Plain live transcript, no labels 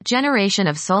Generation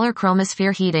of solar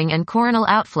chromosphere heating and coronal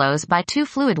outflows by two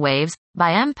fluid waves,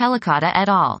 by M. Pellicata et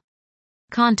al.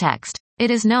 Context.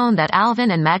 It is known that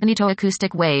Alvin and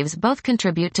magnetoacoustic waves both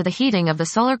contribute to the heating of the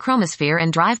solar chromosphere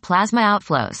and drive plasma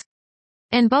outflows.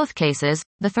 In both cases,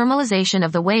 the thermalization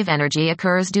of the wave energy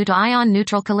occurs due to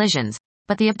ion-neutral collisions,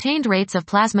 but the obtained rates of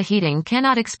plasma heating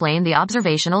cannot explain the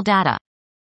observational data.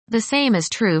 The same is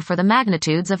true for the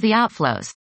magnitudes of the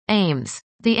outflows. Aims.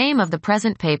 The aim of the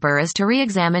present paper is to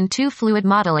re-examine two-fluid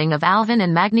modeling of Alvin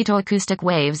and magnetoacoustic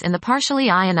waves in the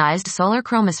partially ionized solar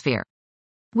chromosphere.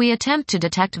 We attempt to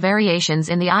detect variations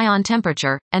in the ion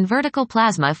temperature and vertical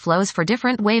plasma flows for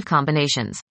different wave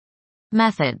combinations.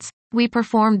 Methods. We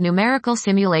performed numerical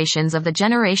simulations of the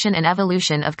generation and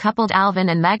evolution of coupled Alvin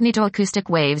and magnetoacoustic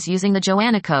waves using the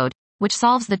Joanna code, which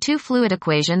solves the two-fluid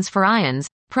equations for ions,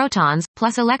 protons,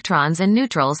 plus electrons and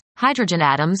neutrals, hydrogen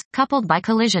atoms, coupled by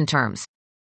collision terms.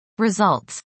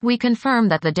 Results. We confirm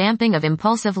that the damping of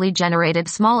impulsively generated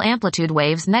small amplitude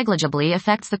waves negligibly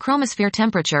affects the chromosphere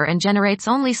temperature and generates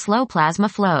only slow plasma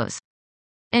flows.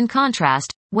 In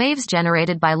contrast, waves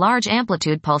generated by large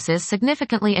amplitude pulses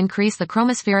significantly increase the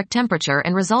chromospheric temperature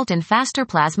and result in faster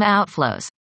plasma outflows.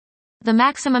 The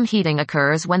maximum heating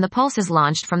occurs when the pulse is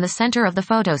launched from the center of the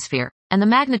photosphere, and the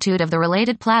magnitude of the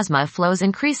related plasma flows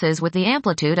increases with the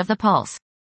amplitude of the pulse.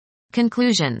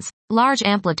 Conclusions. Large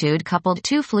amplitude coupled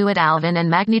two-fluid Alvin and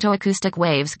magnetoacoustic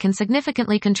waves can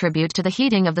significantly contribute to the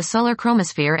heating of the solar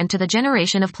chromosphere and to the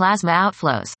generation of plasma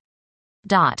outflows.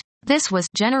 This was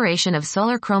Generation of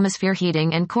Solar Chromosphere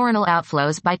Heating and Coronal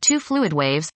Outflows by Two Fluid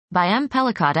Waves, by M.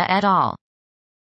 Pellicata et al.